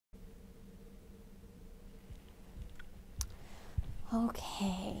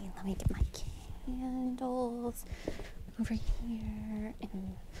Okay, let me get my candles over here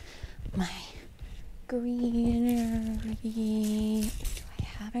and my greenery. Do I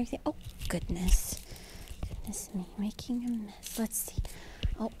have everything? Oh, goodness. Goodness me, making a mess. Let's see.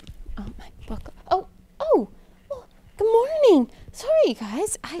 Oh, my book. Oh, good morning. Sorry,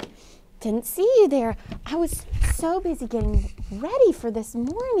 guys. I didn't see you there. I was so busy getting ready for this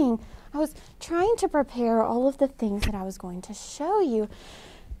morning. I was trying to prepare all of the things that I was going to show you.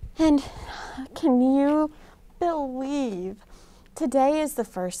 And can you believe today is the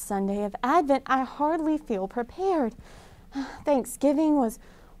first Sunday of Advent? I hardly feel prepared. Thanksgiving was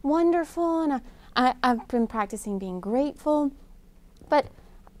wonderful, and I've been practicing being grateful. But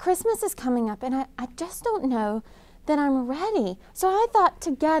Christmas is coming up, and I just don't know that I'm ready. So I thought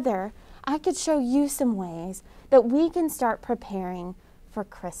together I could show you some ways that we can start preparing for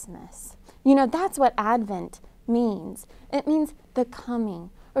Christmas. You know, that's what Advent means. It means the coming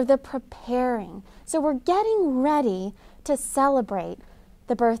or the preparing. So we're getting ready to celebrate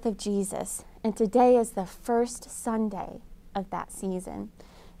the birth of Jesus. And today is the first Sunday of that season.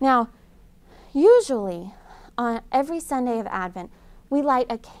 Now, usually on every Sunday of Advent, we light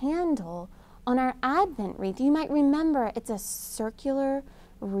a candle on our Advent wreath. You might remember it's a circular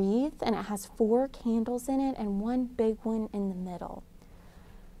wreath and it has 4 candles in it and one big one in the middle.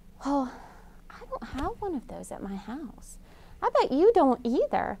 Well, I don't have one of those at my house. I bet you don't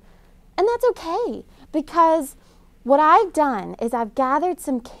either. And that's okay, because what I've done is I've gathered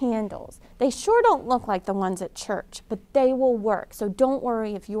some candles. They sure don't look like the ones at church, but they will work. So don't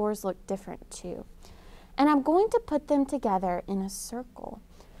worry if yours look different too. And I'm going to put them together in a circle,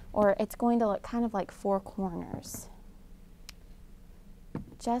 or it's going to look kind of like 4 corners.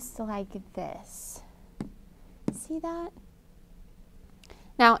 Just like this. See that?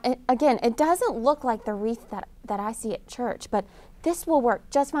 Now, again, it doesn't look like the wreath that I see at church, but this will work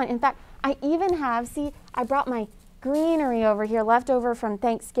just fine. In fact, I even have, see, I brought my greenery over here left over from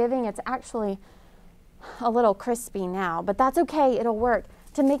Thanksgiving. It's actually a little crispy now, but that's okay. It'll work.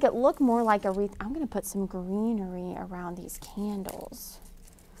 To make it look more like a wreath, I'm going to put some greenery around these candles.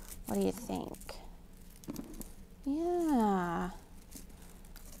 What do you think? Yeah.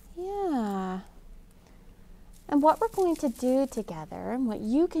 And what we're going to do together, and what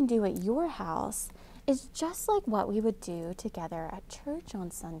you can do at your house, is just like what we would do together at church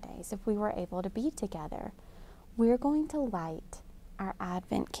on Sundays if we were able to be together. We're going to light our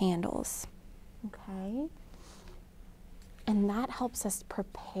Advent candles, okay? And that helps us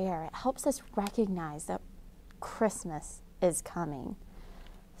prepare. It helps us recognize that Christmas is coming.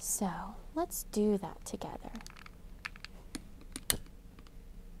 So let's do that together.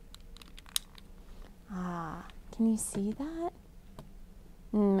 Can you see that?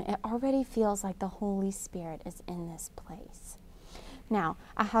 It already feels like the Holy Spirit is in this place. Now,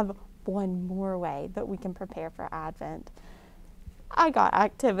 I have one more way that we can prepare for Advent. I got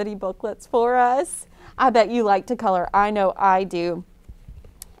activity booklets for us. I bet you like to color. I know I do.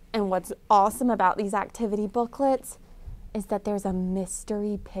 And what's awesome about these activity booklets is that there's a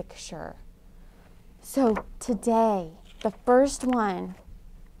mystery picture. So today, the first one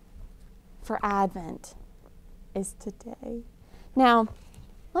for Advent is today. Now,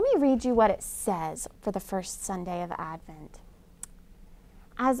 let me read you what it says for the first Sunday of Advent.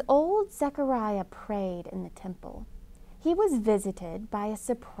 As old Zechariah prayed in the temple, he was visited by a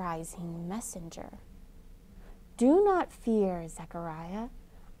surprising messenger. Do not fear, Zechariah.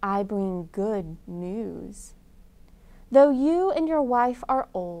 I bring good news. Though you and your wife are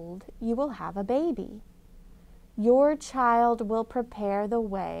old, you will have a baby. Your child will prepare the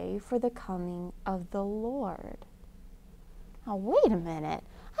way for the coming of the Lord. Now, wait a minute.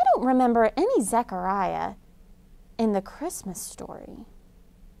 I don't remember any Zechariah in the Christmas story.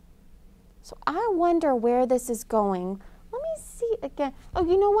 So I wonder where this is going. Let me see again. Oh,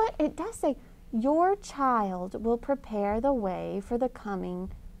 you know what? It does say, your child will prepare the way for the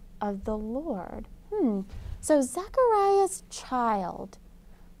coming of the Lord. So Zechariah's child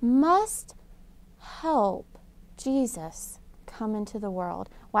must help Jesus come into the world.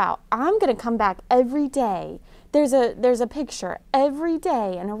 Wow, I'm going to come back every day. There's a picture every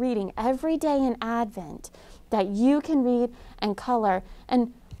day and a reading every day in Advent that you can read and color.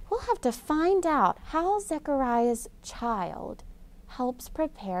 And we'll have to find out how Zechariah's child helps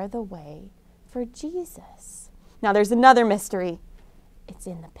prepare the way for Jesus. Now there's another mystery. It's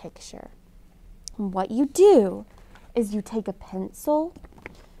in the picture. And what you do is you take a pencil,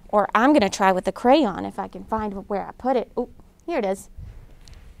 or I'm going to try with a crayon if I can find where I put it. Oh, here it is.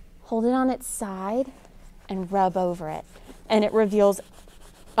 Hold it on its side and rub over it. And it reveals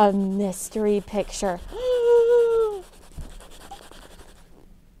a mystery picture.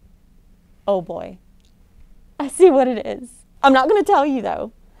 Oh boy, I see what it is. I'm not going to tell you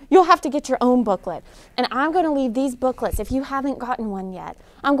though. You'll have to get your own booklet. And I'm going to leave these booklets, if you haven't gotten one yet,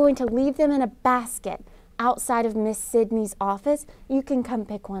 I'm going to leave them in a basket outside of Miss Sydney's office. You can come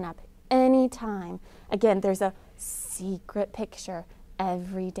pick one up anytime. Again, there's a secret picture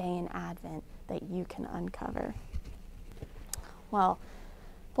every day in Advent that you can uncover. Well,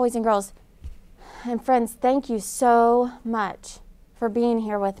 boys and girls and friends, thank you so much for being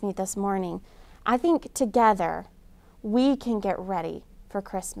here with me this morning. I think together we can get ready for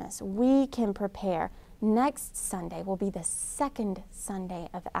Christmas. We can prepare. Next Sunday will be the second Sunday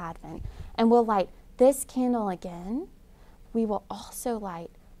of Advent, and we'll light this candle again. We will also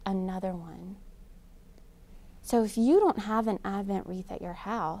light another one. So if you don't have an Advent wreath at your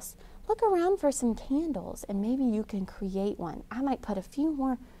house, look around for some candles and maybe you can create one. I might put a few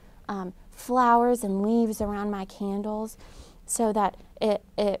more flowers and leaves around my candles so that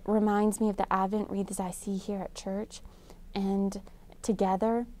it reminds me of the Advent wreaths I see here at church. And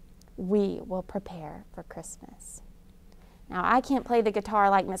together, we will prepare for Christmas. Now, I can't play the guitar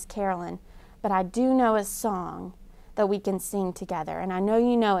like Miss Carolyn, but I do know a song that we can sing together, and I know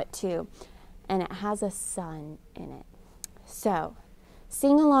you know it too, and it has a sun in it. So,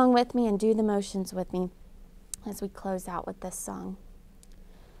 sing along with me and do the motions with me as we close out with this song.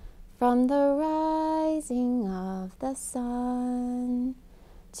 From the rising of the sun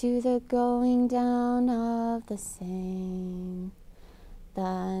to the going down of the same,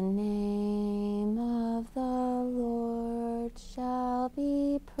 the name of the Lord shall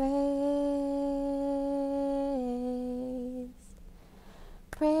be praised.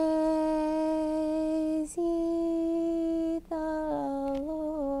 Praise ye the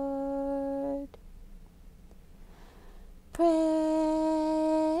Lord. Praise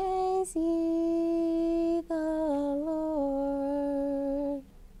ye the Lord.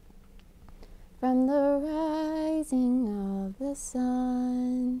 From the rising of the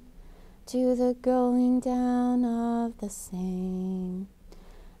sun to the going down of the same,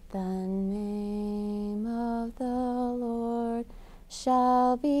 the name of the Lord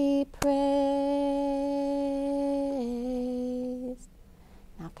shall be praised.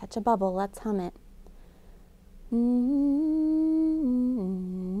 Now catch a bubble, let's hum it.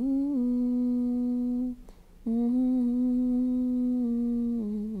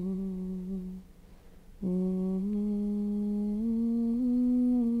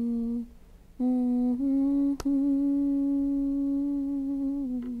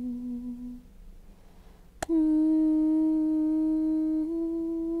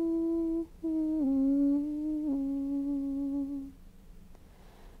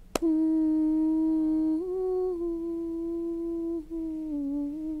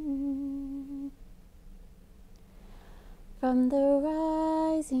 From the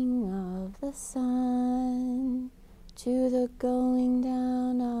rising of the sun to the going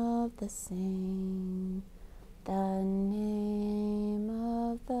down of the same, the name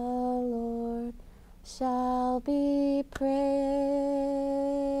of the Lord shall be praised.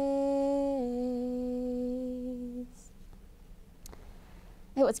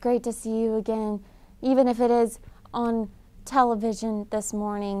 It was great to see you again, even if it is on television this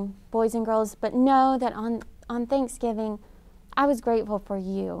morning, boys and girls, but know that on Thanksgiving, I was grateful for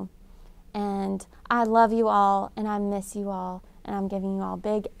you, and I love you all, and I miss you all, and I'm giving you all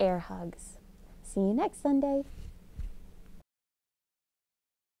big air hugs. See you next Sunday.